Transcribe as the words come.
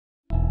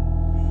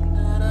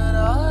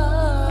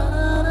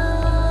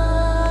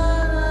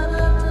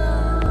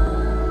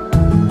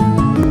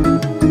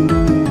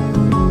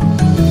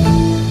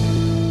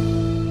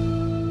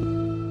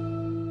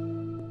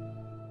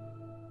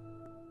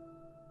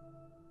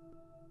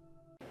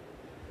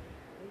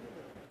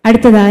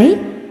അടുത്തതായി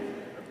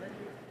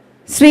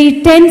ശ്രീ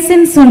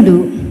ടെൻസിൻ സുണ്ടു.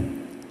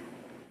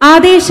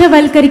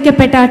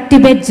 ആദേശവൽക്കരിക്കപ്പെട്ട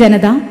ടിബറ്റ്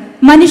ജനത,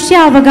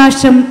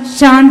 മനുഷ്യാവകാശം,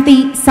 ശാന്തി,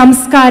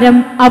 സംസ്കാരം,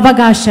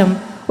 അവകാശം,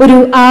 ഒരു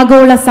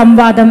ആഗോള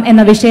സംവാദം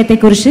എന്ന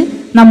വിഷയത്തെക്കുറിച്ച്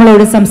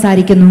നമ്മളോട്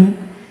സംസാരിക്കുന്നു.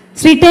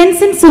 Sri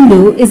Tenzin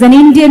Tsundue is an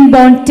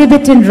Indian-born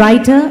Tibetan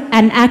writer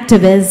and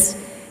activist.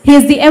 He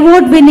is the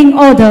award-winning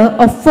author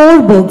of 4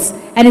 books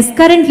and is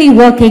currently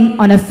working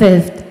on a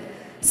 5th.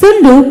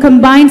 Tsundue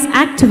combines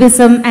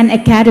activism and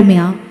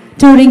academia,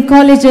 touring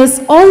colleges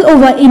all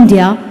over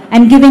India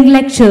and giving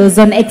lectures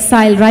on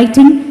exile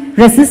writing,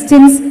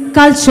 resistance,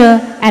 culture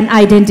and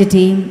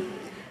identity.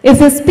 If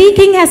his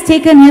speaking has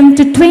taken him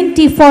to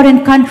 20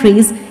 foreign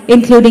countries,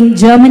 including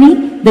Germany,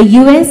 the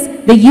US,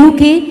 the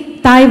UK,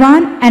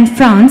 Taiwan and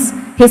France,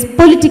 his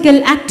political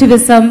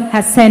activism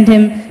has sent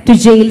him to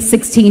jail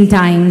 16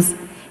 times.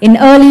 In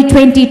early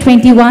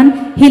 2021,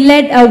 he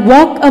led a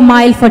Walk a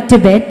Mile for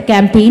Tibet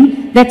campaign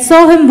that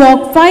saw him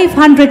walk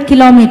 500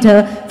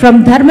 kilometers from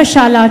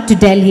Dharmashala to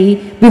Delhi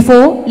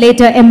before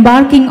later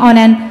embarking on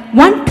an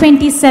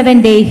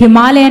 127-day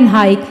Himalayan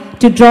hike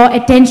to draw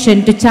attention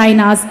to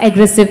China's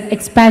aggressive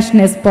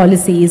expansionist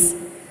policies.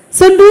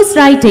 Tsundue's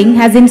writing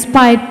has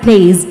inspired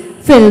plays,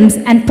 films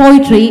and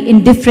poetry in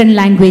different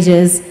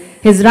languages.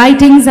 His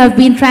writings have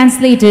been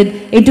translated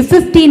into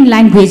 15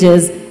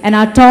 languages and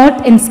are taught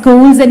in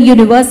schools and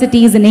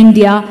universities in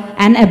India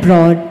and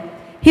abroad.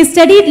 He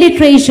studied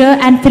literature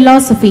and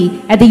philosophy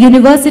at the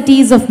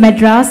universities of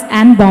Madras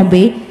and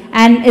Bombay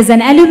and is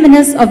an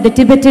alumnus of the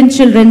Tibetan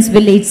Children's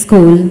Village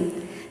School.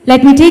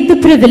 Let me take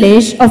the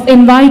privilege of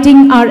inviting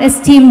our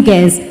esteemed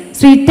guest,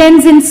 Sri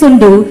Tenzin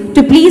Tsundue,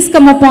 to please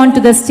come upon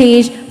to the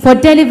stage for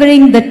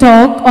delivering the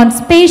talk on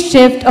Space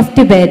Shift of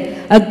Tibet,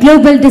 a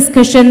global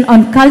discussion on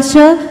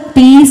culture,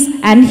 peace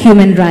and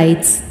human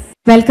rights.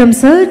 Welcome,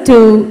 sir, to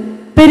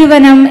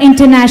Peruvanam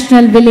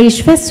International Village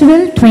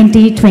Festival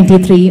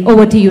 2023.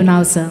 Over to you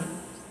now, sir.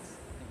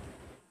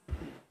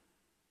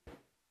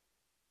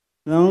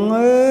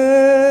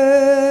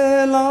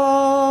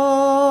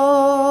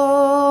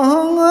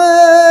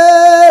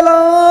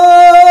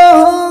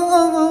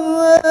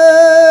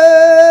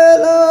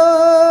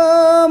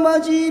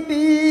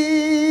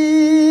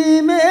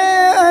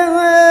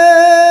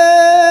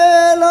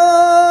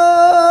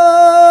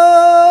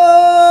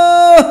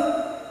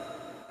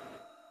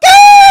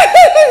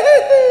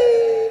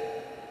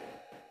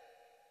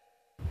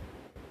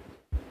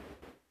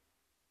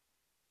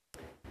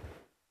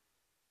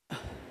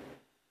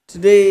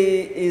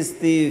 Today is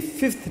the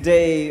 5th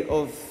day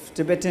of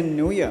Tibetan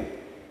New Year.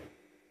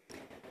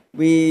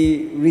 We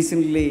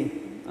recently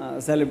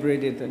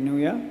celebrated the New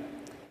Year,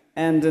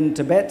 and in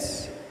Tibet,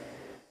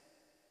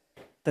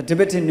 the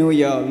Tibetan New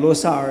Year,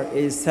 Losar,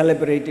 is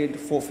celebrated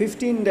for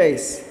 15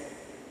 days.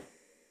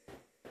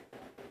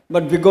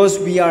 But because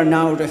we are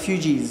now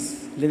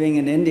refugees living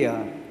in India,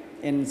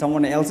 in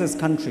someone else's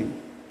country,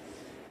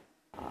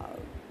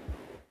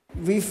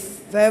 we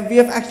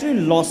have actually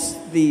lost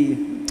the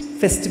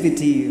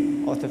festivity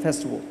of the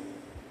festival.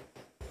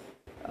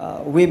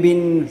 We've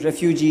been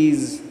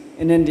refugees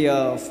in India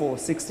for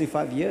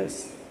 65 years.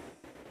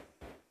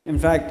 In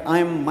fact, I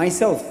am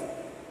myself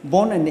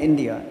born in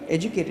India,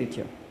 educated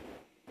here.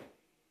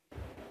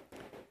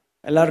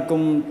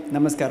 Ellarkum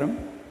namaskaram.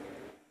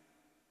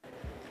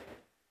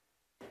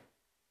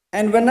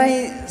 And when I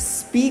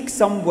speak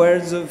some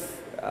words of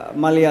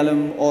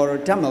Malayalam or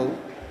Tamil,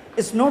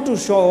 it's not to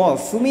show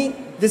off. For me,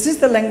 this is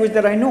the language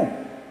that I know.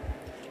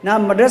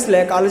 நான் மட்ராஸில்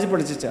college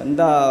படிச்சிட்டேன்.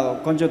 இந்த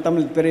கொஞ்சம்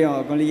தமிழ் தெரியும்,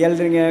 கொஞ்சம்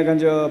எழுதுறீங்க,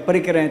 கொஞ்சம்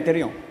படிக்கிறேன்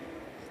தெரியும்.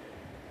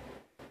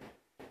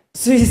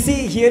 So you see,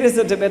 here is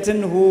a Tibetan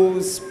who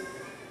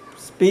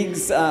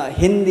speaks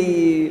Hindi,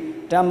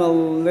 Tamil,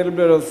 a little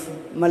bit of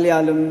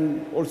Malayalam,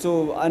 also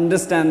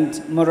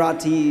understand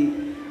Marathi,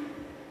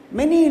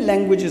 many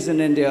languages in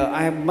India.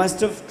 I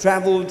must have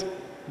traveled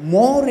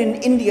more in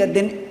India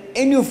than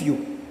any of you.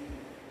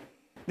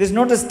 There's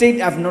not a state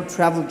I've not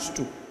traveled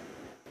to.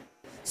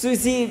 So you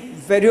see,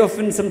 very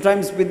often,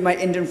 sometimes with my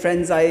Indian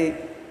friends, I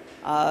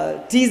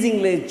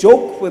teasingly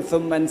joke with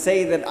them and say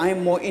that I am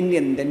more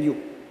Indian than you.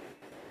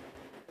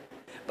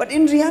 But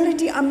in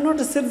reality, I'm not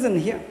a citizen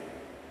here.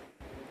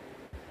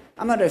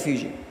 I'm a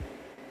refugee.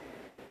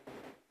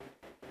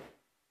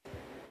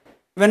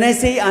 When I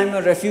say I'm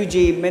a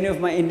refugee, many of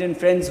my Indian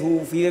friends who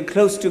feel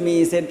close to me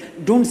said,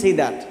 don't say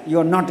that,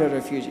 you're not a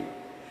refugee.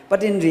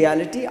 But in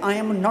reality, I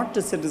am not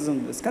a citizen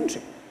of this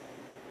country.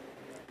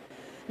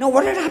 Now,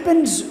 what had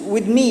happened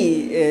with me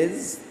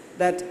is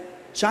that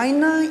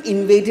China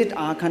invaded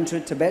our country,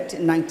 Tibet,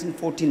 in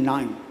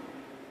 1949.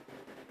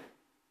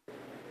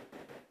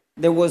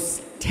 There was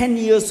 10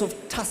 years of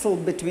tussle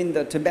between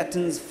the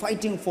Tibetans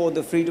fighting for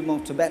the freedom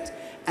of Tibet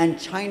and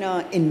China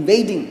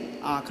invading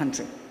our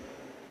country.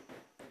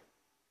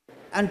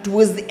 And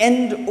towards the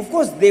end, of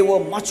course, they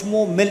were much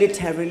more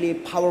militarily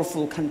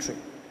powerful country.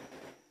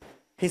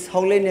 His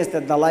Holiness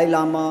the Dalai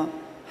Lama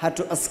had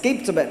to escape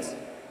Tibet,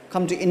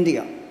 come to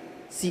India,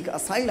 seek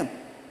asylum.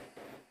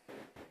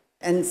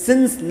 And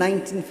since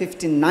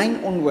 1959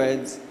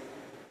 onwards,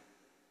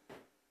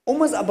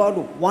 Almost about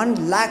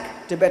 1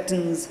 lakh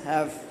Tibetans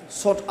have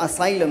sought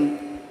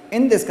asylum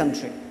in this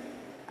country,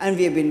 and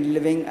we have been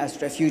living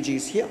as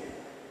refugees here.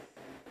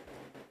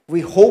 We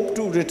hope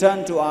to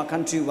return to our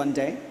country one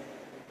day,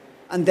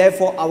 and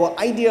therefore our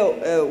idea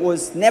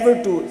was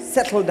never to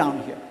settle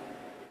down here.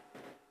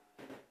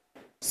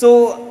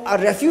 So a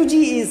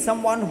refugee is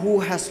someone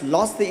who has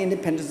lost the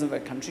independence of a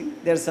country.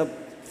 There's a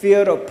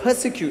fear of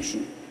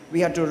persecution. We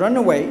had to run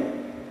away.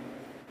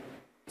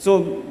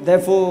 So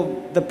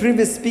therefore, the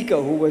previous speaker,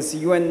 who was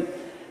UN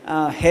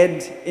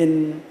head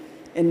in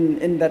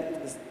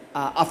that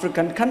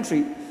African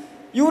country,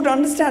 you would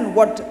understand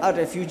what a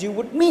refugee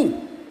would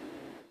mean.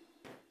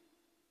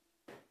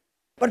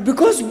 But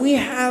because we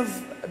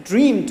have a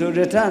dream to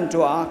return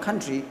to our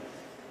country,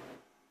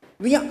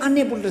 we are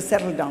unable to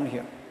settle down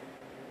here.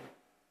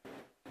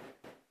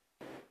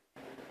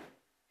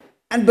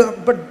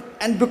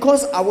 And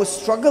because our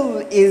struggle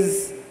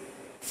is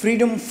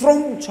freedom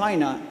from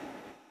China,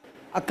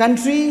 a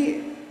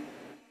country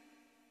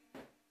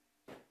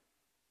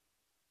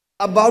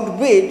about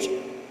which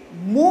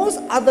most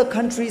other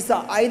countries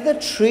are either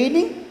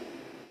trading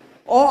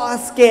or are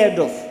scared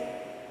of.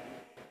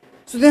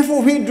 So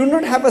therefore, we do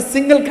not have a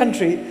single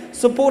country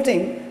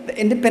supporting the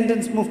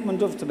independence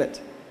movement of Tibet.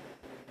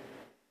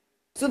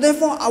 So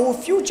therefore, our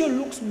future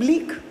looks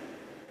bleak.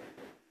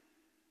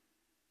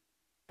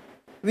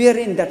 We are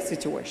in that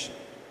situation.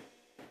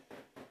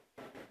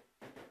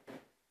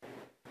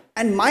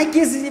 And my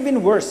case is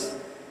even worse.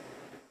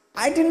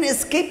 I didn't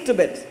escape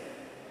Tibet.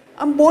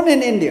 I'm born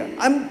in India.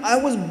 I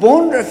was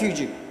born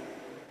refugee.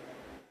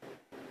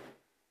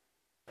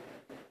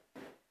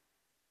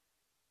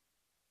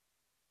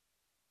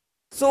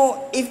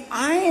 So if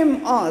I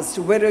am asked,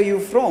 where are you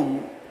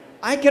from?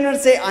 I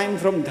cannot say I'm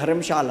from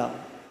Dharamshala.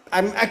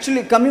 I'm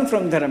actually coming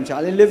from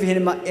Dharamshala. I live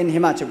in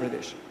Himachal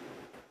Pradesh.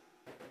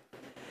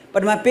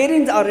 But my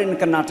parents are in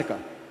Karnataka.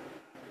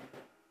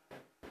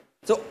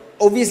 So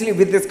obviously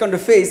with this kind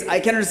of face, I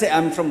cannot say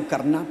I'm from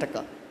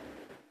Karnataka.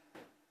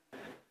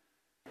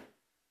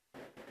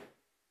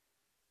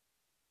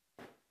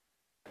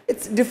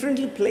 It's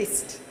differently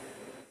placed.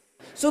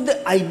 So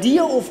the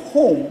idea of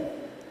home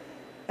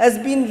has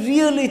been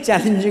really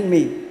challenging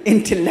me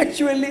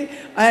intellectually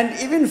and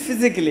even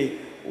physically.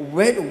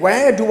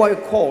 Where do I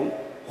call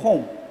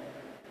home?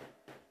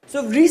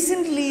 So I've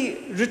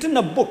recently written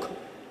a book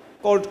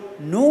called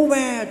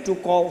Nowhere to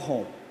Call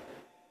Home.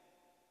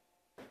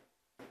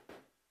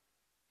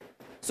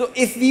 So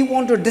if we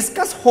want to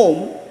discuss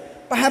home,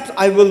 perhaps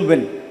I will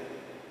win,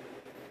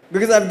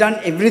 because I've done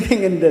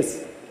everything in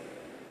this.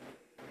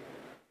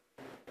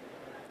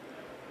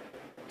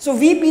 So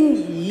we've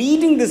been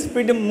leading this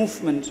freedom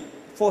movement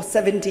for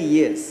 70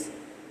 years.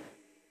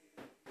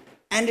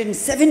 And in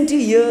 70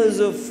 years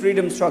of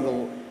freedom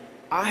struggle,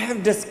 I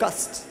have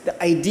discussed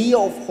the idea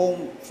of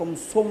home from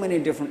so many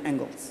different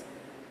angles.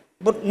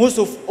 But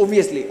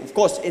obviously, of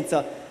course, it's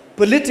a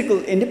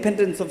political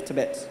independence of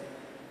Tibet.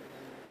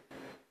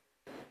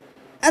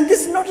 And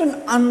this is not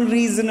an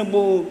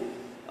unreasonable,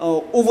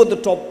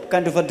 over-the-top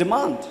kind of a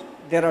demand.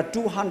 There are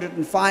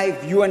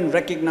 205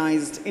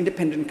 UN-recognized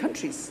independent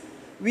countries.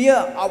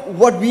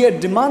 What we are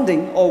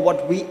demanding, or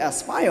what we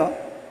aspire,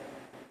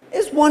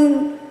 is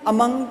one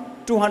among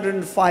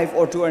 205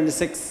 or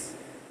 206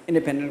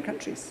 independent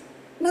countries.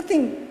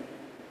 Nothing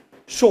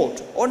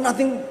short or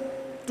nothing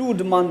too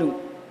demanding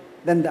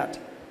than that.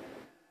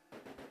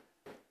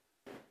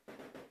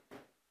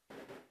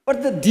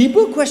 But the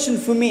deeper question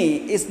for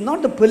me is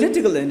not the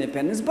political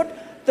independence,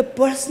 but the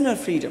personal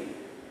freedom.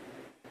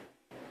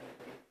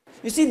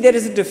 You see, there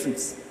is a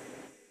difference.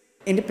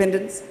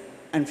 Independence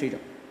and freedom.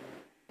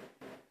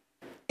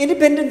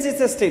 Independence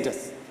is a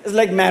status. It's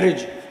like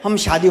marriage. Hum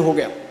shadi ho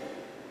gaya.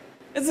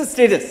 It's a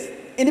status.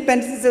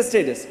 Independence is a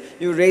status.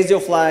 You raise your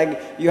flag,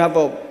 you have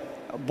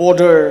a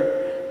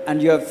border,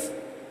 and you have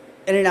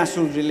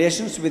international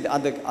relations with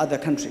other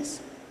countries.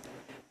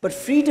 But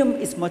freedom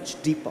is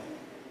much deeper.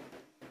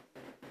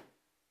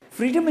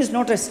 Freedom is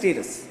not a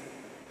status.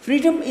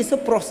 Freedom is a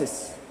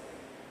process.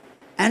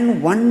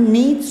 And one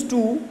needs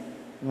to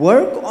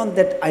work on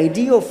that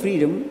idea of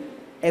freedom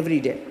every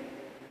day.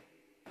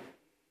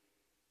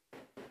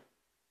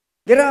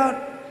 There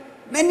are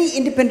many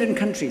independent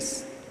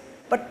countries,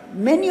 but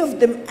many of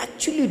them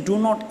actually do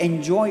not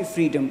enjoy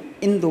freedom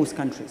in those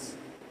countries.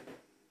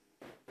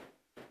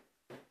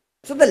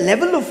 So the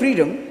level of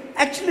freedom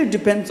actually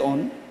depends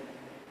on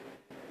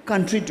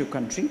country to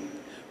country,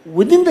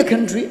 within the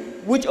country,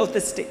 which of the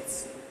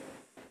states,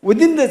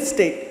 within the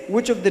state,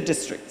 which of the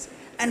districts,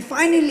 and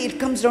finally it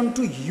comes down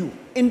to you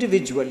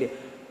individually.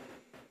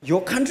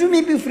 Your country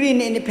may be free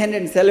and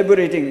independent,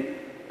 celebrating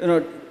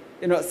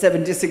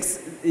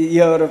 76th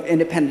year of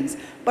independence,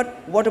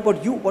 but what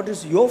about you? What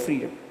is your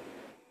freedom?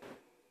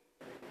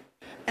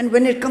 And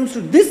when it comes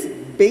to this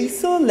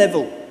baser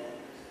level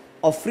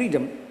of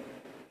freedom,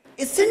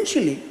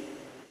 essentially,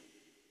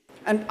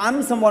 and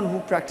I'm someone who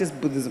practiced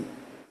Buddhism,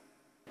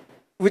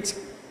 which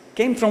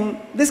came from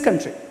this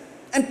country,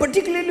 and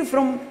particularly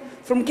from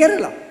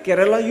Kerala.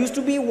 Kerala used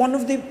to be one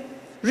of the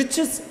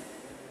richest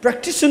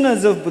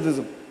practitioners of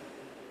Buddhism.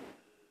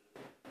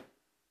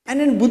 And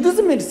in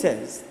Buddhism it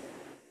says,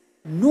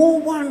 no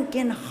one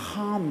can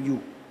harm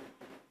you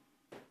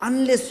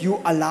unless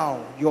you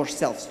allow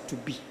yourselves to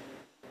be.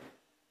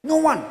 No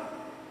one.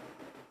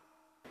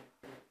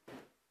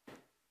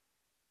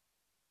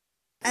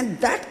 And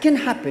that can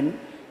happen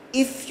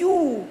if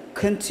you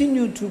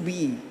continue to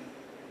be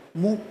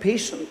more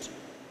patient,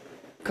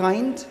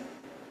 kind,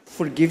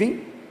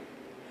 forgiving,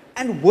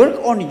 and work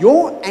on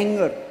your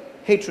anger,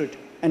 hatred,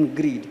 and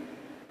greed.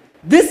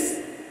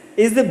 This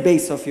is the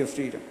base of your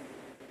freedom.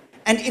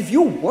 And if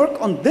you work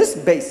on this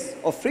base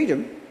of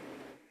freedom,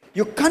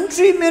 your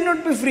country may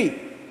not be free,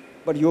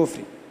 but you're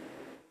free.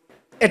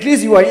 At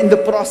least you are in the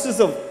process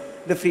of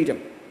the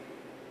freedom.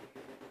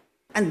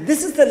 And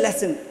this is the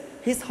lesson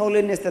His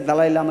Holiness the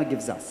Dalai Lama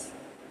gives us.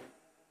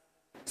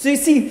 So you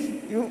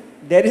see,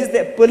 there is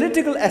the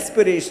political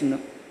aspiration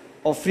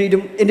of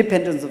freedom,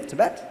 independence of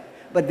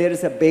Tibet, but there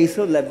is a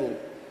baser level.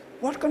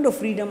 What kind of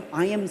freedom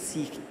I am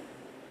seeking?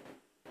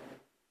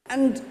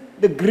 And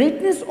the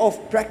greatness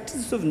of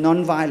practice of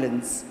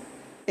non-violence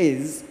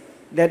is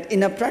that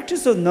in a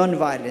practice of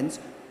non-violence,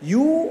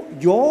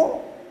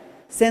 your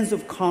sense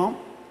of calm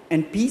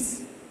and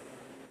peace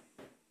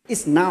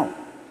is now,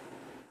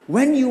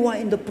 when you are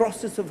in the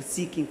process of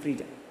seeking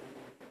freedom.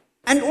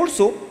 And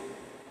also,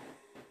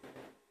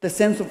 the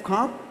sense of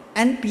calm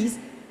and peace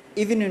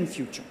even in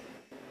future.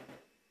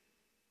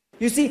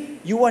 You see,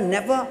 you are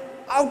never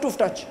out of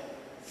touch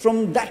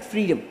from that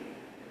freedom.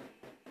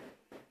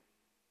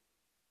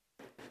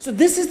 So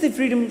this is the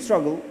freedom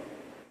struggle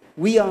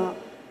we are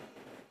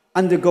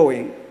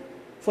undergoing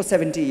for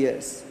 70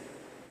 years.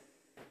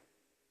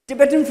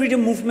 Tibetan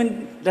freedom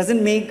movement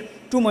doesn't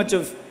make too much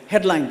of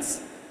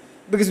headlines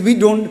because we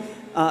don't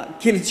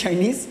kill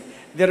Chinese.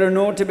 There are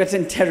no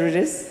Tibetan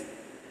terrorists.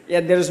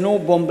 Yeah, there is no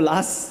bomb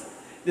blast.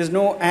 There's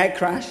no air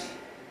crash.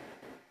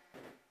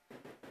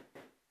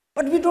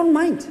 But we don't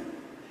mind.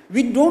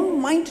 We don't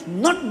mind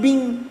not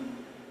being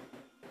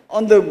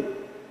on the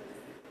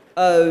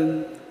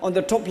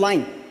top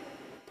line,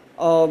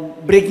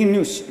 breaking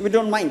news. We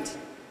don't mind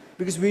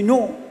because we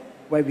know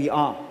where we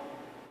are.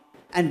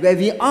 And where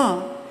we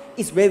are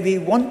is where we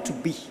want to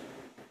be.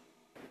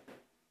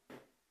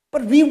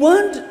 But we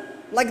weren't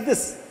like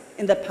this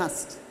in the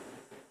past.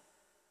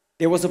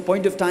 There was a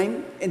point of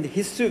time in the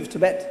history of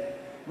Tibet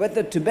where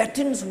the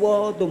Tibetans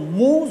were the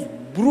most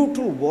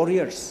brutal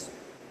warriors.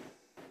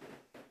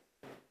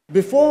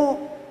 Before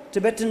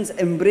Tibetans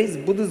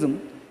embraced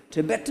Buddhism,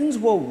 Tibetans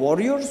were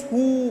warriors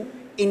who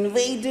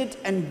invaded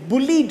and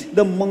bullied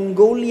the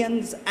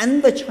Mongolians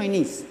and the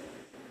Chinese.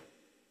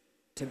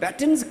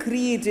 Tibetans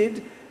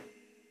created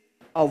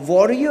a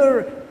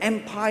warrior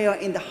empire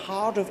in the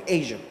heart of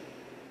Asia.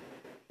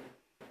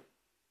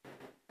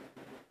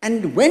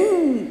 And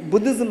when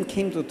Buddhism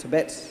came to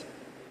Tibet,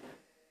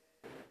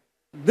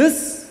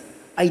 this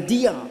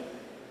idea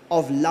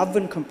of love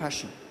and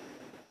compassion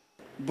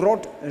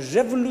brought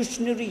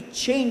revolutionary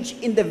change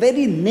in the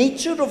very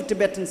nature of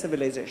Tibetan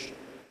civilization.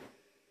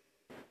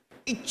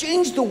 It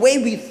changed the way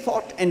we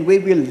thought and way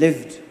we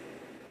lived.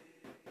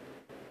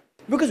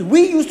 Because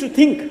we used to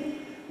think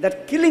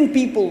that killing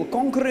people,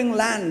 conquering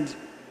land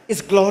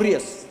is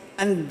glorious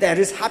and there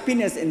is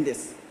happiness in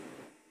this.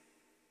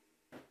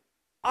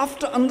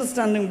 After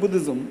understanding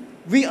Buddhism,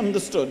 we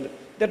understood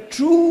that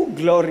true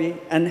glory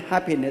and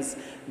happiness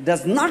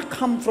does not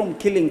come from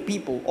killing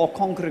people or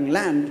conquering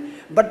land,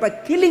 but by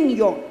killing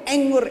your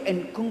anger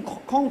and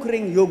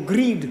conquering your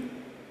greed.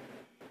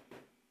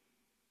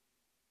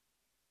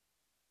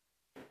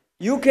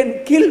 You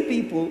can kill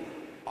people,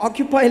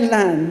 occupy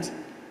land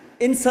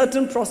in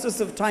certain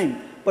process of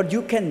time, but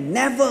you can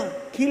never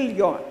kill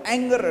your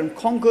anger and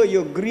conquer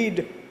your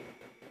greed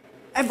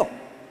ever.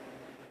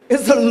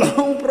 It's a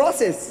long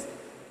process.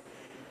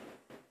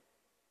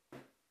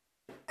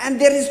 And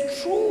there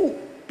is true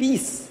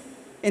peace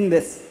in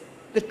this,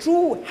 the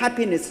true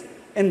happiness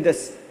in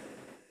this.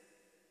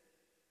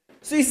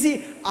 So you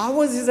see,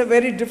 ours is a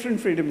very different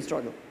freedom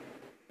struggle.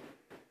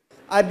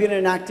 I've been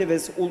an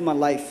activist all my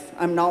life.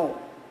 I'm now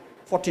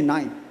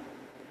 49.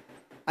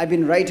 I've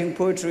been writing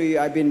poetry,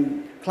 I've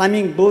been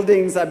climbing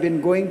buildings, I've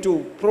been going to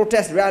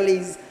protest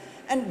rallies.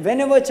 And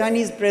whenever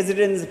Chinese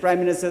presidents, prime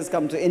ministers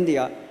come to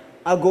India,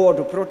 I go out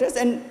to protest,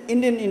 and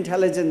Indian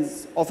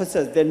intelligence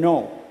officers, they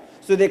know.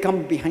 So they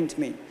come behind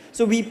me.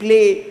 So we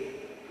play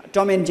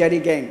Tom and Jerry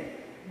gang.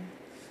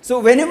 So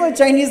whenever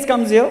Chinese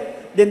comes here,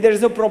 then there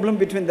is a problem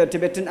between the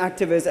Tibetan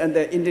activists and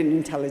the Indian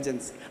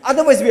intelligence.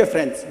 Otherwise we are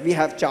friends. We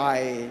have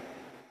chai.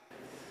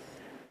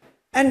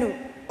 And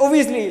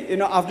obviously,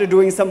 after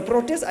doing some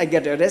protest, I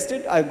get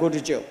arrested, I go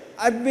to jail.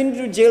 I've been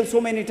to jail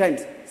so many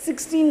times,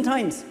 16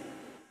 times.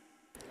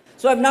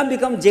 So I've now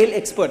become jail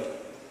expert.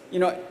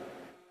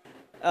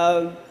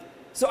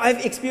 So I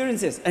have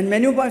experiences, and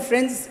many of my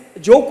friends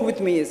joke with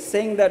me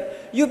saying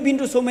that you've been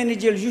to so many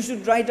jails, you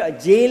should write a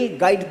jail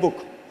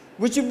guidebook,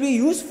 which would be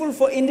useful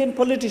for Indian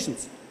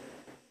politicians.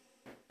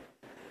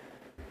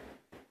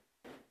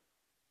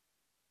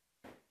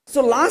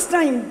 So last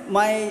time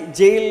my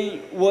jail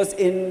was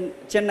in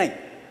Chennai,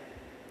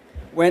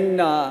 when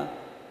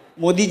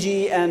Modi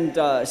ji and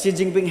Xi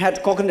Jinping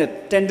had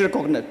coconut, tender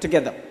coconut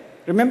together.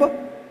 Remember?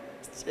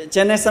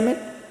 Chennai summit?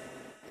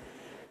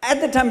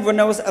 At the time when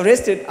I was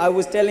arrested, I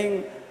was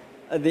telling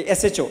the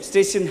SHO,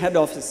 station head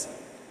office,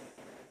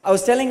 I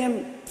was telling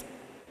him,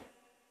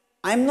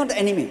 I'm not the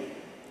enemy.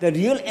 The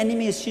real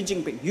enemy is Xi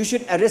Jinping. You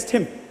should arrest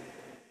him.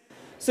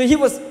 So he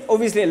was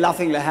obviously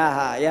laughing like, ha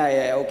ha,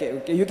 yeah,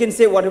 okay. You can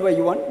say whatever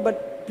you want,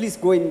 but please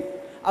go in.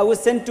 I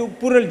was sent to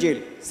Pural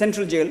jail,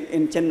 central jail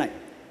in Chennai.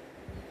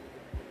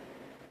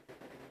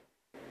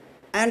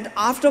 And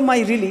after my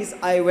release,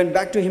 I went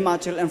back to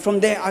Himachal, and from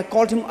there I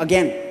called him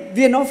again.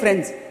 We are now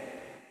friends.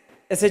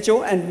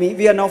 SHO and me,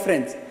 we are now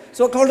friends.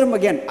 So I called him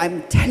again.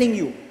 I'm telling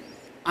you,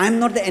 I'm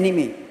not the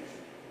enemy.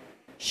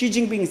 Xi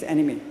Jinping is the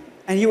enemy.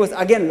 And he was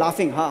again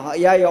laughing, ha ha,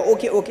 yeah,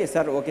 okay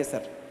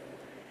sir.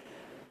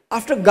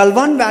 After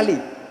Galwan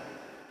Valley,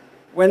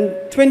 when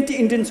 20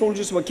 Indian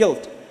soldiers were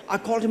killed, I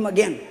called him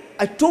again.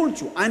 I told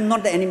you, I'm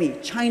not the enemy.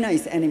 China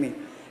is the enemy.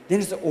 Then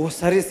he said, oh,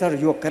 sorry, sir,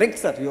 you are correct,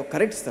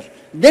 sir.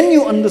 Then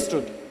you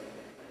understood.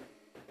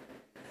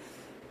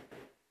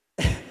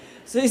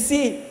 So you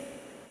see,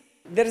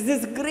 there is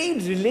this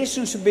great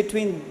relationship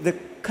between the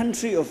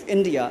country of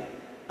India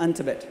and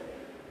Tibet.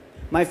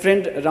 My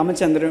friend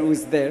Ramachandran, who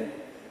is there,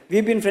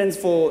 we've been friends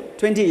for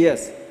 20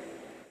 years.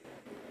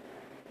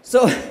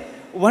 So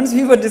once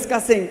we were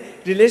discussing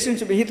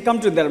relationship, he'd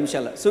come to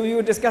Dharamshala. So we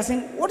were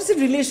discussing what is the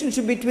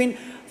relationship between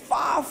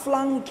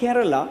far-flung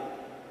Kerala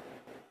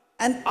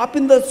and up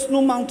in the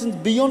snow mountains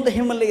beyond the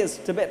Himalayas,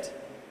 Tibet.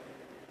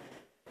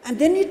 And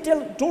then he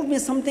told me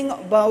something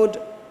about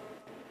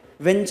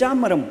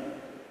Venchamaram.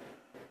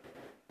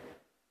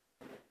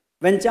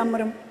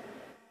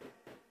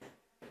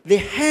 The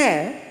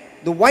hair,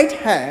 the white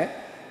hair,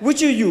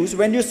 which you use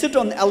when you sit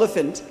on the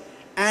elephant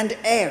and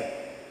air.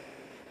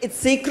 It's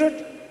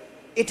sacred.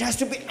 It has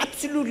to be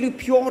absolutely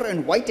pure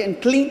and white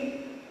and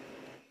clean.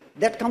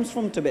 That comes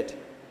from Tibet.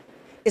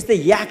 It's the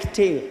yak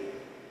tail.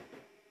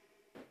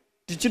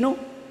 Did you know?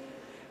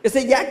 It's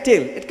a yak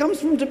tail. It comes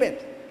from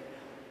Tibet.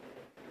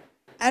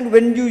 And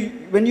when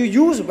you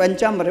use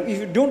Venchamaram, if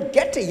you don't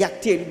get a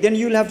yak tail, then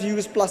you'll have to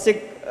use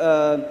plastic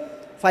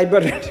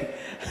fiber,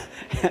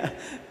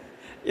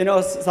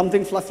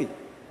 something fluffy.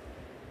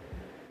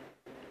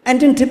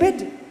 And in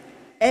Tibet,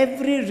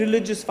 every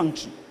religious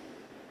function,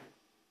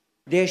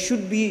 there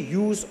should be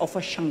use of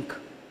a shank,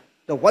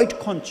 the white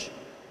conch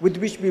with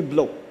which we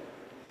blow.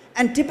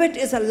 And Tibet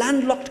is a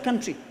landlocked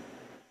country.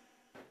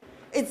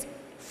 It's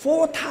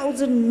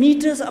 4,000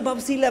 meters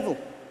above sea level.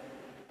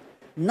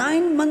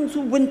 9 months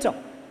of winter.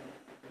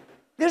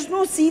 There's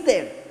no sea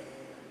there.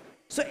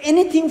 So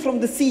anything from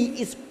the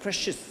sea is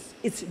precious.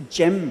 It's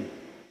gem.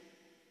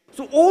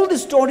 So all the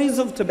stories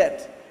of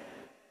Tibet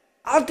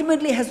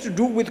ultimately has to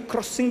do with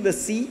crossing the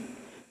sea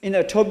in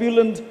a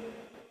turbulent,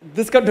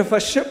 this kind of a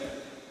ship.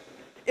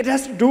 It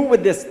has to do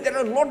with this. There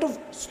are a lot of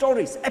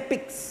stories,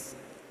 epics,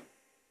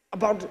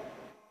 about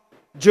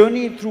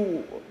journey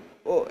through,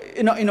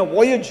 in a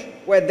voyage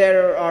where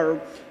there are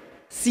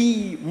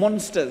sea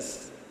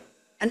monsters,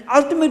 and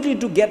ultimately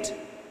to get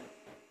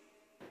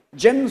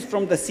gems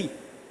from the sea.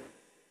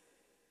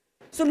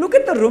 So look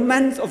at the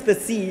romance of the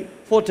sea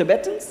for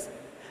Tibetans,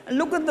 and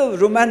look at the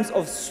romance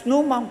of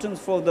snow mountains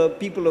for the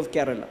people of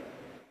Kerala.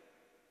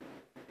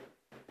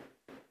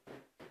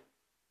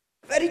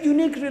 Very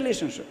unique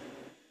relationship.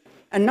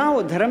 And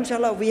now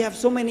Dharamshala, we have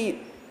so many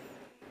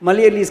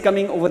Malayalis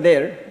coming over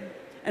there,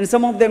 and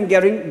some of them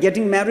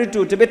getting married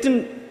to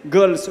Tibetan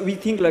girls. We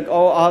think like,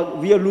 oh,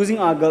 we are losing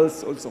our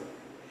girls also.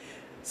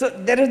 So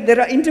there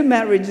are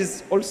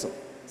intermarriages also.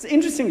 So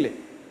interestingly.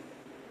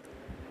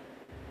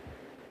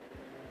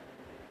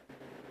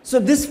 So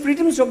this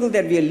freedom struggle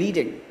that we are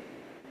leading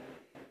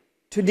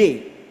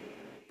today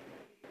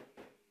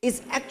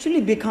is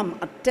actually become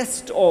a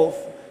test of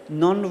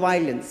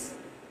non-violence.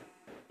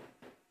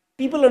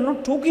 People are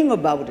not talking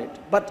about it,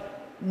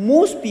 but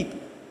most people,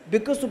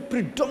 because of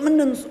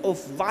predominance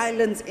of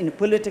violence in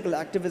political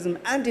activism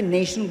and in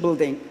nation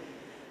building,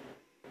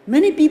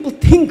 many people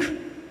think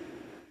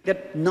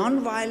that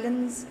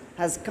non-violence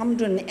has come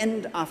to an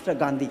end after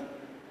Gandhi.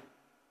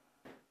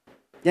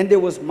 Then there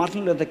was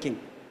Martin Luther King.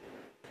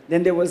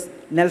 Then there was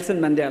Nelson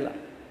Mandela.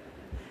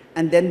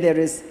 And then there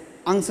is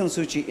Aung San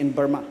Suu Kyi in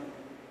Burma.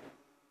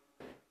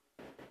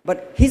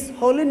 But His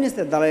Holiness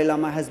the Dalai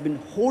Lama has been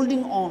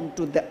holding on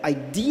to the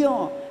idea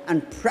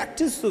and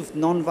practice of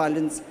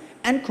non-violence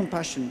and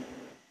compassion,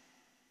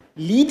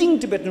 leading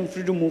Tibetan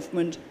freedom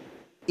movement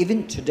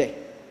even today.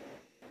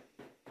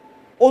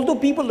 Although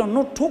people are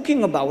not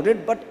talking about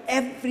it, but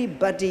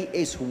everybody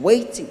is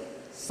waiting,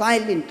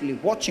 silently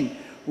watching.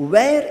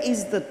 Where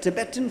is the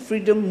Tibetan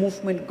freedom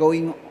movement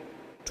going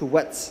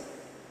towards?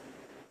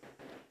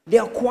 They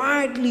are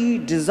quietly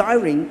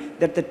desiring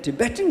that the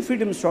Tibetan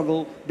freedom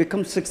struggle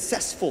becomes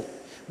successful,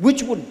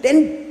 which would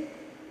then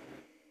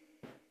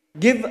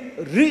give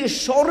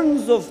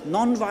reassurance of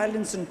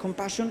non-violence and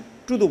compassion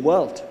to the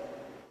world.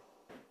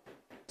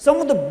 Some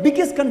of the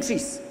biggest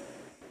countries,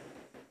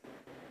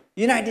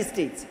 United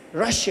States,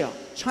 Russia,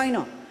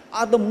 China,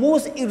 are the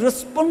most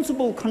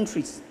irresponsible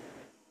countries.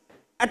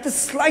 At the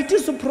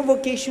slightest of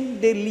provocation,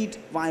 they lead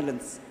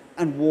violence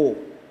and war.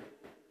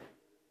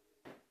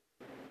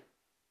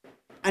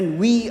 And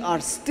we are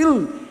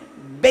still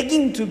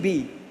begging to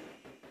be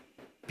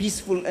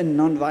peaceful and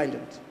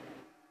non-violent.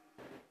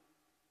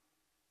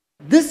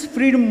 This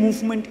freedom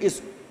movement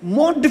is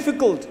more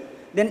difficult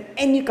than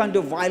any kind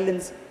of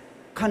violence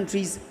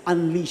countries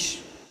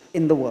unleash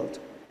in the world.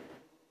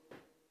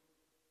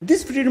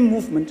 This freedom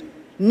movement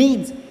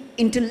needs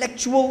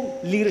intellectual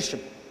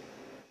leadership,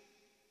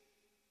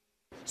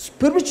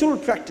 spiritual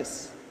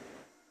practice,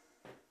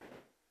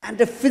 and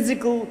a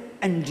physical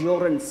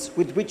endurance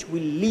with which we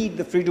lead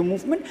the freedom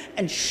movement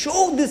and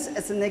show this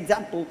as an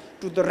example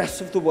to the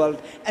rest of the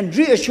world and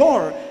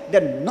reassure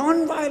that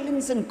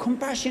non-violence and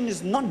compassion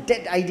is not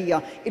dead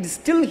idea. It is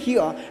still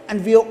here,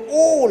 and we are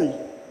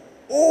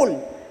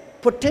all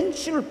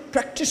potential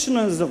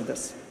practitioners of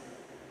this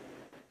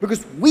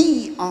because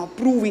we are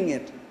proving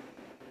it.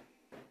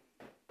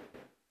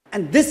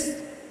 And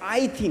this,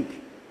 I think,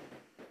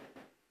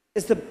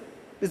 is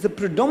the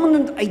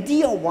predominant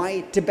idea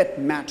why Tibet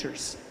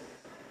matters.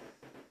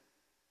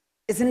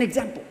 It's an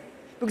example.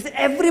 Because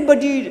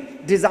everybody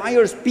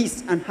desires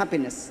peace and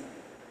happiness.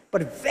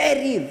 But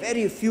very,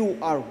 very few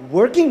are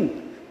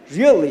working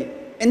really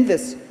in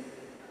this,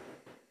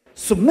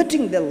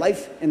 submitting their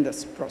life in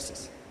this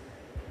process.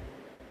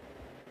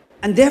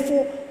 And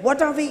therefore,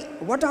 what are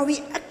we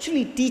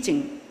actually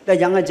teaching the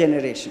younger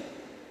generation,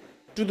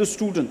 to the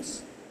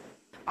students?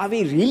 Are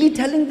we really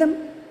telling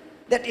them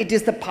that it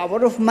is the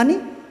power of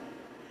money?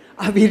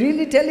 Are we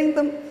really telling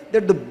them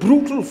that the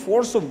brutal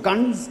force of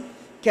guns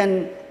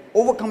can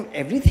overcome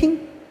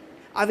everything?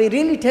 Are we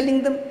really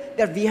telling them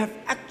that we have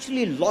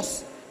actually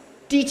lost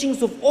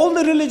teachings of all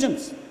the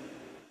religions?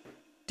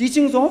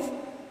 Teachings of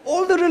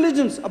all the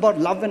religions about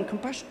love and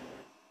compassion?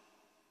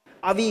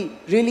 Are we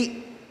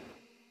really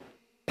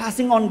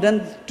passing on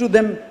to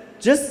them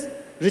just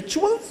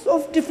rituals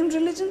of different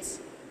religions?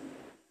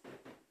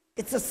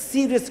 It's a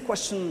serious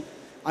question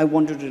I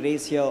wanted to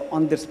raise here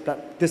on this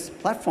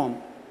platform,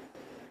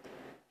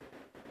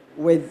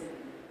 with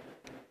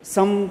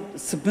some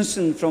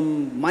submission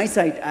from my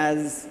side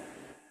as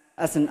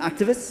an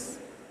activist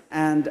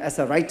and as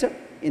a writer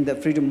in the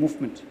freedom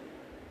movement.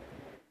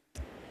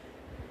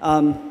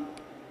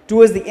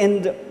 Towards the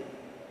end,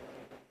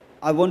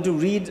 I want to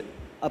read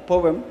a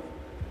poem.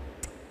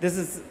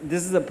 This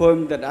is a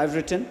poem that I've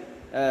written,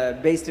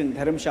 based in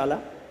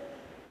Dharamshala.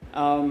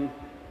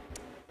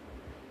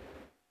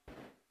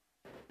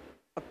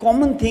 A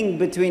common thing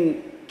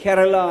between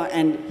Kerala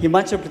and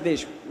Himachal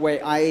Pradesh,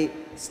 where I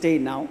stay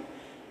now,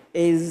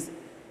 is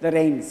the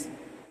rains.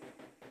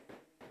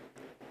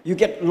 You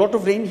get a lot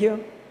of rain here,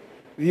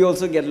 we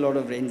also get a lot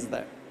of rains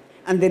there.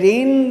 And the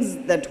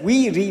rains that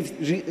we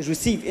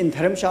receive in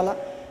Dharamshala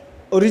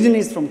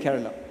originates from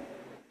Kerala.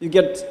 You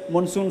get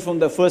monsoon from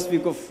the first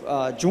week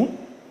of June.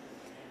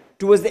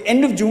 Towards the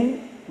end of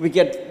June, we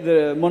get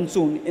the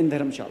monsoon in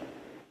Dharamshala.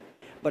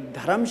 But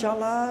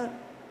Dharamshala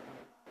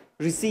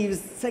receives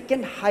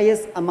second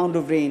highest amount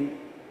of rain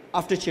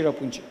after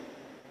Cherrapunchi.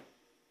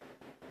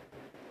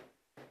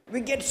 We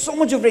get so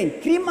much of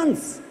rain, 3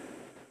 months.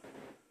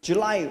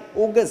 July,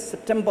 August,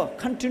 September,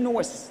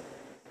 continuous.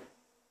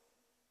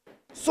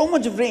 So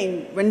much of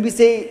rain. When we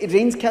say it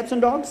rains cats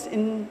and dogs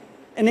in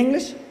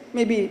English,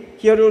 maybe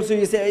here also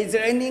you say it's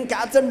raining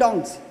cats and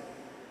dogs.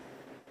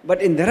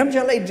 But in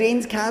Dharamshala it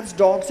rains cats,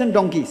 dogs and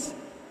donkeys.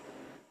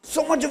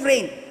 So much of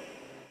rain.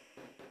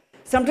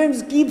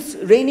 Sometimes it keeps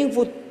raining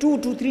for 2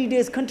 to 3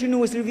 days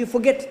continuously. We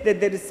forget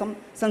that there is some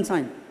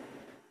sunshine.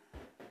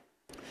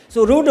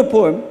 So I wrote a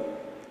poem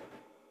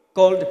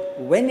called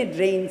When It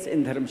Rains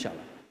in Dharamshala.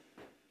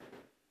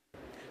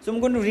 So I'm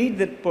going to read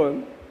that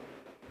poem.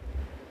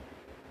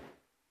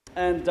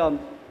 And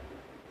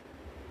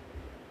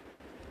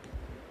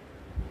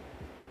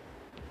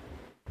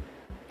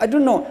I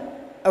don't know,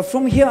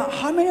 from here,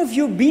 how many of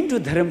you have been to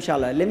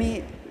Dharamshala?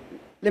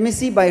 Let me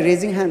see by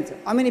raising hands.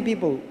 How many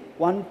people?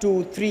 1,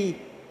 2, 3,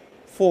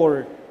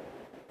 4,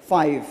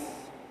 5.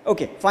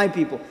 Okay, 5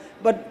 people.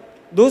 But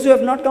those who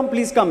have not come,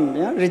 please come.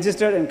 Yeah?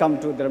 Register and come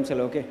to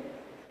Dharamshala, okay?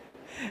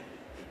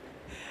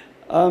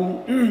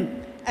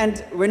 And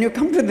when you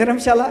come to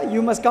Dharamshala,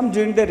 you must come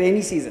during the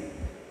rainy season.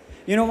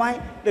 You know why?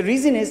 The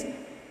reason is,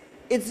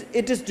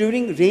 it is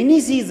during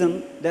rainy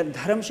season that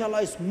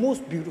Dharamshala is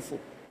most beautiful.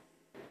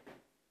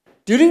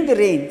 During the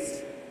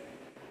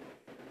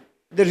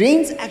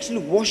rains actually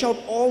wash out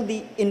all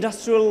the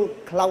industrial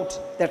cloud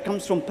that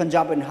comes from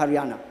Punjab and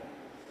Haryana.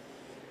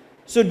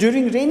 So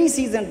during rainy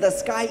season, the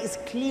sky is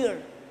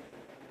clear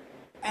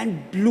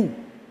and blue.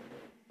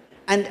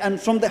 And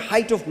from the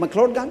height of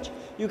McLeodganj,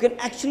 you can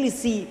actually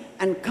see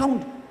and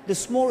count the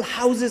small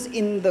houses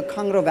in the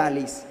Kangra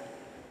valleys.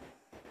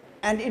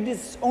 And it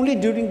is only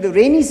during the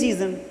rainy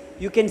season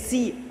you can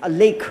see a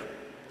lake.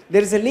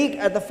 There is a lake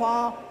at the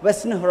far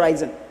western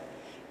horizon.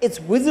 It's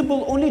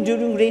visible only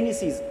during rainy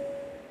season.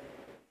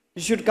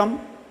 You should come,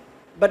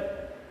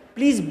 but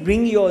please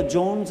bring your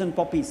Johns and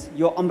poppies,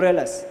 your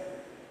umbrellas.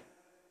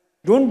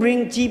 Don't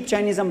bring cheap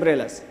Chinese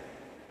umbrellas.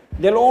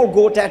 They'll all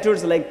go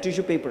tattered like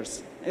tissue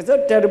papers. It's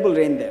a terrible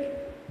rain there.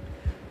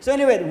 So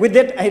anyway, with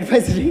that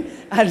advisory,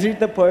 I'll read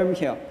the poem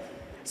here.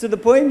 So the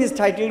poem is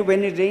titled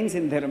When It Rains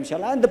in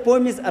Dharamshala, and the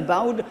poem is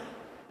about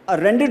a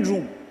rented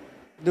room,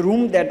 the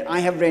room that I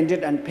have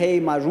rented and pay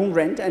my room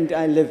rent and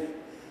I live.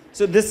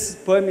 So this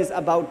poem is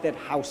about that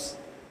house.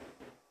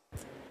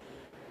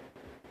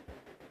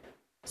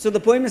 So the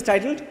poem is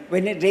titled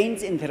When It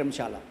Rains in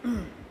Dharamshala.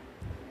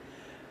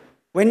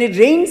 When it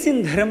rains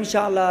in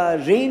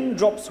Dharamshala,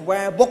 raindrops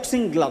wear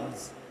boxing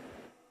gloves.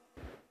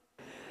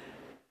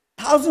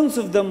 Thousands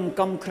of them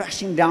come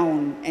crashing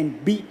down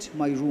and beat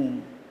my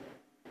room.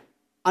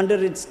 Under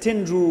its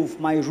tin roof,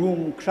 my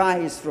room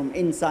cries from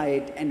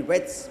inside and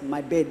wets my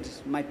bed,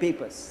 my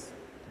papers.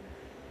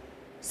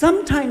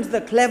 Sometimes the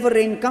clever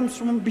rain comes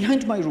from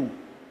behind my room.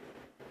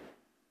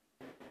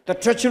 The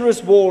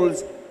treacherous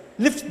walls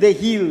lift their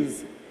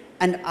heels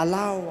and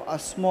allow a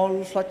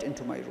small flood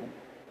into my room.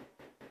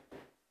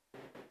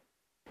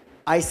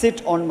 I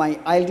sit on my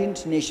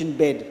island nation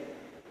bed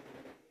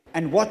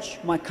and watch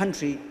my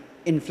country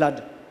in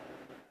flood.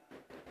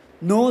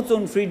 Notes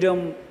on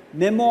freedom,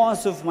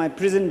 memoirs of my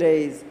prison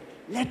days,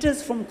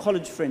 letters from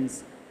college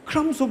friends,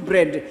 crumbs of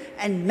bread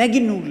and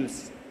Maggi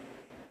noodles,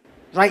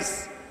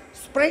 rice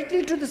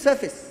sprightly to the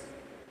surface,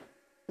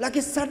 like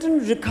a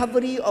sudden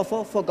recovery of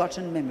a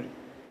forgotten memory.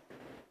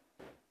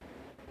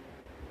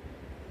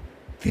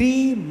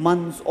 3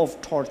 months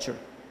of torture.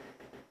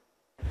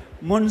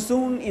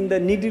 Monsoon in the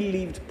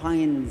needle-leaved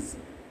pines.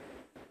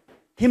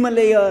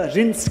 Himalaya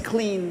rinsed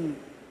clean,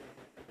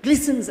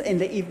 glistens in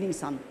the evening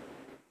sun.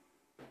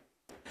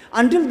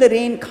 Until the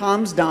rain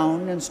calms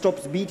down and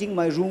stops beating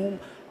my room,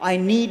 I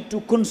need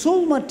to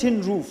console my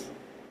tin roof,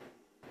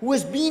 who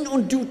has been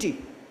on duty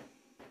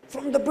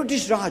from the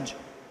British Raj.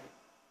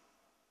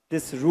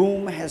 This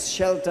room has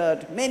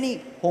sheltered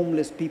many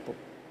homeless people.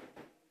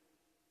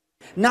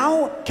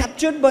 Now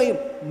captured by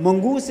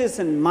mongooses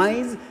and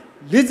mice,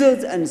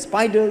 lizards and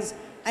spiders,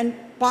 and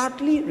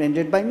partly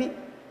rented by me.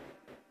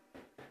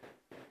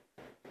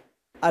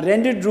 A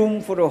rented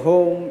room for a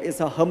home is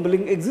a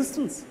humbling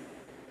existence.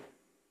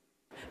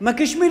 My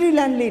Kashmiri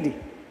landlady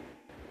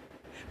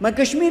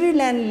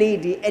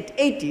at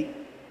 80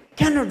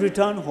 cannot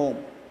return home.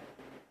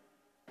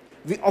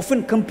 We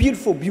often compete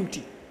for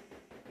beauty,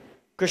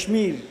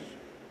 Kashmir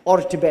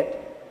or Tibet.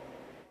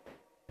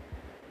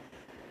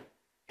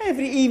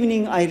 Every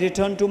evening I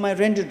return to my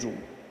rented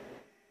room.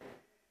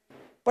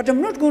 But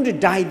I'm not going to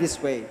die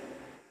this way.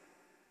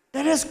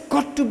 There has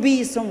got to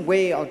be some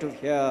way out of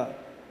here.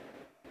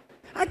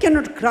 I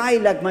cannot cry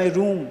like my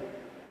room.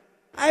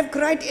 I have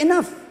cried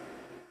enough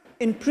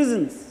in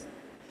prisons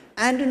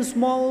and in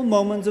small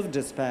moments of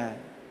despair.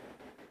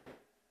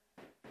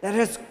 There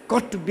has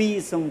got to be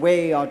some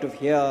way out of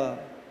here.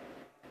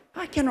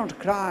 I cannot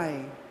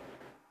cry.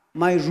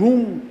 My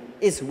room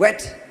is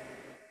wet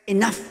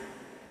enough.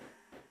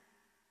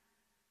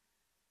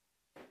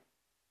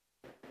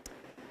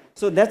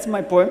 So that's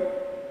my poem.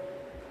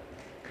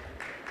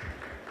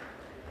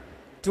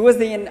 Towards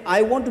the end,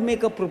 I want to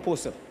make a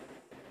proposal.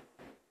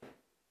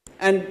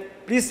 And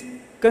please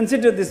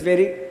consider this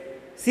very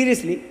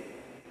seriously.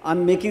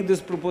 I'm making this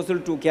proposal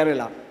to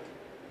Kerala.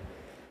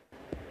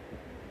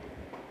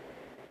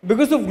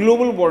 Because of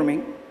global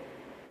warming,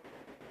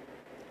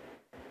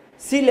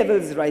 sea level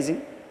is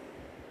rising.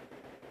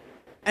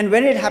 And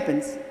when it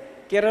happens,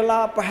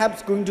 Kerala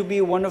perhaps going to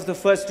be one of the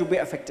first to be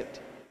affected.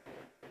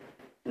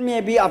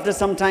 Maybe after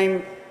some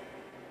time,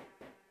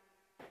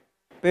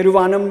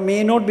 Peruvanam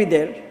may not be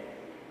there.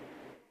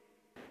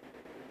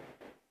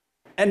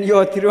 And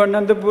your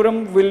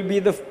Thiruvananthapuram will be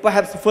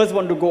perhaps the first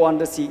one to go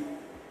under sea.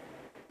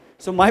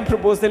 So my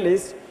proposal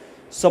is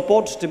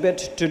support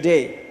Tibet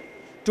today.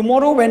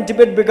 Tomorrow when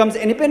Tibet becomes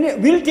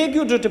independent, we'll take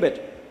you to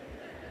Tibet.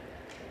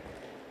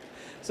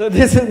 So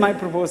this is my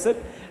proposal.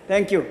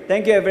 Thank you.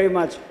 Thank you very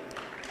much.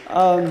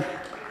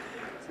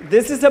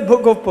 This is a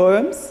book of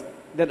poems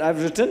that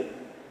I've written.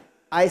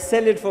 I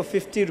sell it for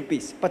 50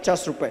 rupees,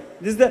 50 rupees.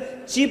 This is the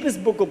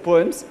cheapest book of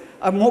poems.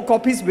 I have more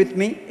copies with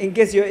me. In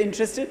case you're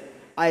interested,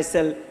 I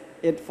sell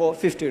it for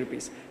 50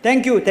 rupees.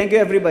 Thank you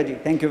everybody.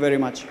 Thank you very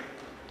much.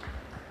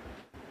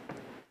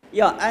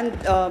 Yeah, and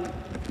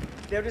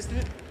there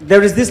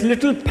is this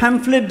little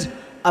pamphlet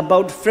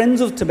about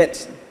Friends of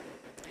Tibet.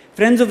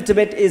 Friends of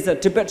Tibet is a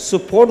Tibet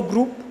support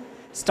group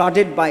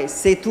started by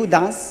Sethu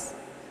Das,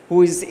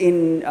 who is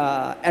in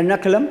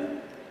Ernakulam.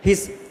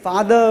 His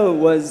father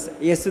was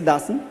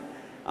Yesudasan,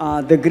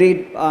 the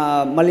great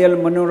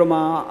Malayalam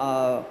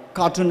Manorama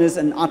cartoonist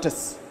and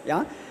artist.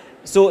 Yeah?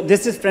 So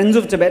this is Friends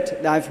of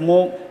Tibet. I have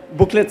more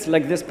booklets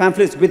like this,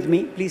 pamphlets with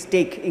me. Please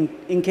take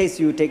in case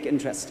you take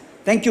interest.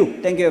 Thank you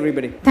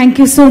everybody. Thank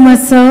you so much,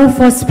 sir,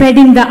 for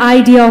spreading the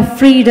idea of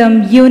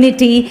freedom,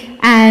 unity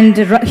and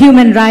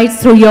human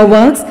rights through your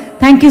works.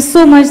 Thank you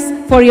so much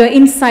for your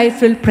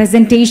insightful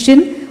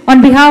presentation.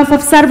 On behalf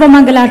of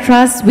Sarvamangala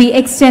Trust, we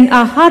extend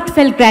our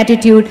heartfelt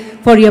gratitude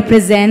for your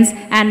presence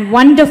and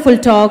wonderful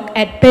talk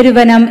at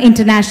Peruvanam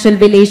International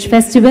Village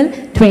Festival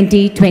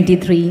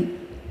 2023.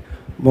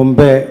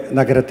 Mumbai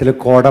Nagaratile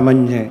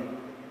Kodamanje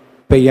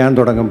Peyan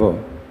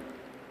Dodangabo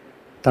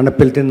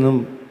തണുപ്പിൽ നിന്നും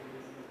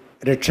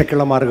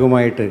രക്ഷയ്ക്കുള്ള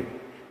മാർഗവുമായിട്ട്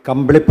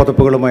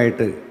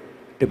കമ്പിളിപ്പുതപ്പുകളുമായിട്ട്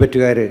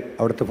ടിബറ്റുകാർ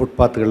അവിടുത്തെ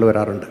ഫുട്പാത്തുകളിൽ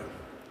വരാറുണ്ട്.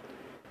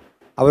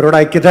 അവരോട്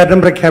ഐക്യദാർഢ്യം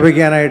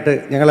പ്രഖ്യാപിക്കാനായിട്ട്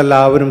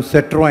ഞങ്ങളെല്ലാവരും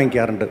sweater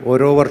വാങ്ങിക്കാറുണ്ട്.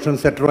 ഓരോ വർഷവും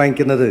സ്വെറ്റർ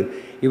വാങ്ങിക്കുന്നത്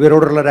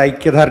ഇവരോടുള്ളൊരു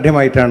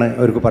ഐക്യദാർഢ്യമായിട്ടാണ്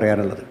അവർക്ക്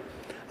പറയാനുള്ളത്.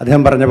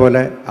 അദ്ദേഹം പറഞ്ഞ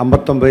പോലെ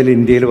 59-ൽ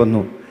ഇന്ത്യയിൽ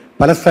വന്നു.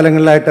 പല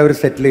സ്ഥലങ്ങളിലായിട്ട് അവർ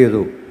സെറ്റിൽ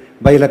ചെയ്തു.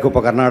 ബൈലക്കുപ്പ,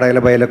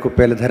 കർണാടകയിലെ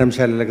ബൈലക്കുപ്പയിൽ,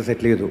 ധരംശാലയിലൊക്കെ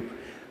സെറ്റിൽ ചെയ്തു.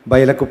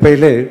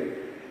 ബൈലക്കുപ്പയിൽ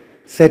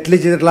സെറ്റിൽ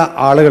ചെയ്തിട്ടുള്ള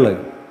ആളുകൾ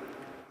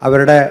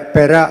അവരുടെ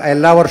പെര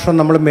എല്ലാ വർഷവും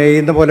നമ്മൾ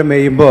മേയുന്ന പോലെ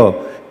മേയുമ്പോൾ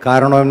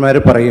കാരണവന്മാർ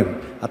പറയും,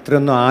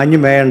 അത്രയൊന്നും ആഞ്ഞു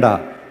മേയണ്ട,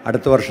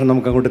 അടുത്ത വർഷം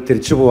നമുക്ക് അങ്ങോട്ട്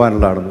തിരിച്ചു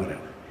പോകാനുള്ളതാണെന്ന്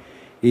പറയും.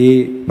 ഈ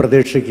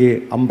പ്രതീക്ഷയ്ക്ക്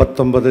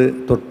 59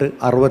 തൊട്ട്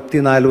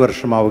 64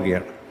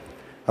 വർഷമാവുകയാണ്.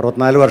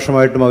 64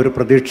 വർഷമായിട്ടും അവർ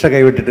പ്രതീക്ഷ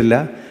കൈവിട്ടിട്ടില്ല.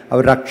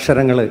 അവരുടെ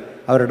അക്ഷരങ്ങൾ,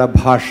 അവരുടെ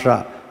ഭാഷ,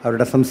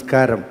 അവരുടെ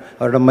സംസ്കാരം,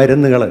 അവരുടെ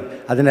മരുന്നുകൾ,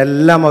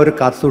 അതിനെല്ലാം അവർ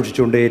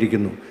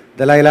കാത്തുസൂക്ഷിച്ചുകൊണ്ടേയിരിക്കുന്നു.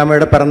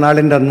 ദലൈലാമയുടെ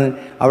പിറന്നാളിൻ്റെ അന്ന്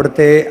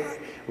അവിടുത്തെ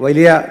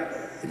വലിയ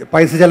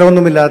പൈസ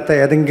ചിലവൊന്നുമില്ലാത്ത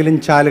ഏതെങ്കിലും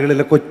ചാലുകളിൽ,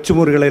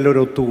 കൊച്ചുമുറികളിൽ ഒരു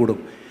ഒത്തുകൂടും.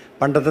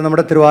 പണ്ടത്തെ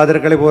നമ്മുടെ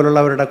തിരുവാതിരക്കളി പോലുള്ള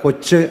അവരുടെ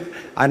കൊച്ച്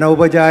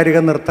അനൗപചാരിക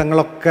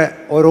നൃത്തങ്ങളൊക്കെ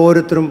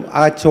ഓരോരുത്തരും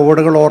ആ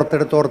ചുവടുകൾ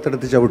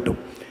ഓർത്തെടുത്ത് ചവിട്ടും.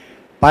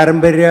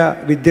 പാരമ്പര്യ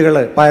വിദ്യകൾ,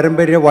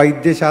 പാരമ്പര്യ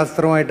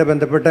വൈദ്യശാസ്ത്രവുമായിട്ട്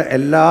ബന്ധപ്പെട്ട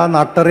എല്ലാ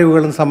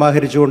നാട്ടറിവുകളും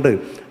സമാഹരിച്ചുകൊണ്ട്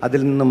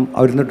അതിൽ നിന്നും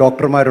അവരിന്ന്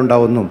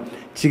ഡോക്ടർമാരുണ്ടാവുന്നു,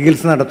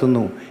 ചികിത്സ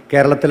നടത്തുന്നു.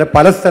 കേരളത്തിലെ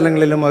പല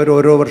സ്ഥലങ്ങളിലും അവർ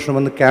ഓരോ വർഷം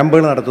വന്ന്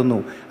ക്യാമ്പുകൾ നടത്തുന്നു.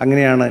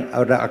 അങ്ങനെയാണ്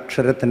അവരുടെ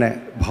അക്ഷരത്തിനെ,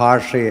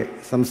 ഭാഷയെ,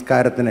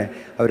 സംസ്കാരത്തിനെ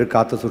അവർ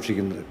കാത്തു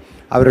സൂക്ഷിക്കുന്നത്.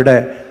 അവരുടെ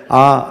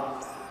ആ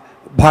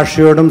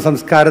ഭാഷയോടും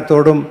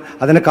സംസ്കാരത്തോടും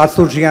അതിനെ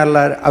കാത്തുസൂക്ഷിക്കാനുള്ള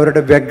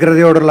അവരുടെ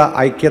വ്യഗ്രതയോടുള്ള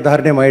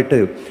ഐക്യദാർഢ്യമായിട്ട്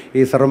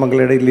ഈ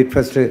സർവമംഗലയുടെ ലിറ്റ്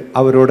ഫെസ്റ്റ്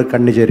അവരോട്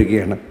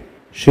കണ്ണുചേരുകയാണ്.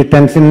 ശ്രീ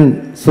ടെൻസിൻ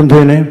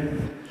സുന്ധുവിനെ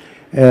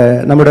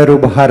നമ്മുടെ ഒരു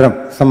ഉപഹാരം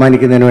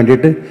സമ്മാനിക്കുന്നതിന്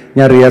വേണ്ടിയിട്ട്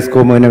ഞാൻ റിയാസ്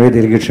കോമുവിനെ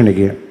വേദിയിലേക്ക്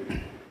ക്ഷണിക്കുക.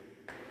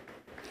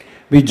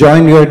 We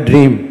join your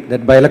dream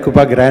that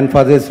Bailakupa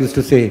grandfathers used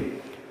to say,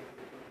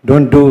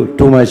 don't do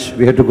too much,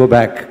 we have to go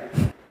back.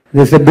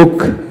 This is a book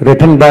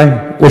written by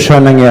Usha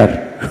Nangyar.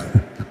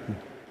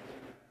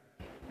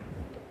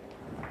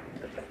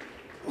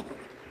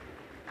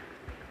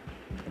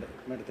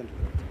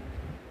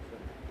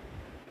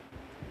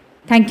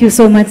 Thank you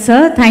so much,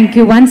 sir. Thank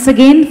you once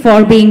again for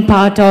being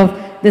part of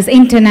this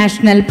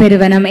International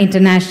Peruvanam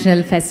International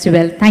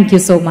Festival. Thank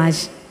you so much.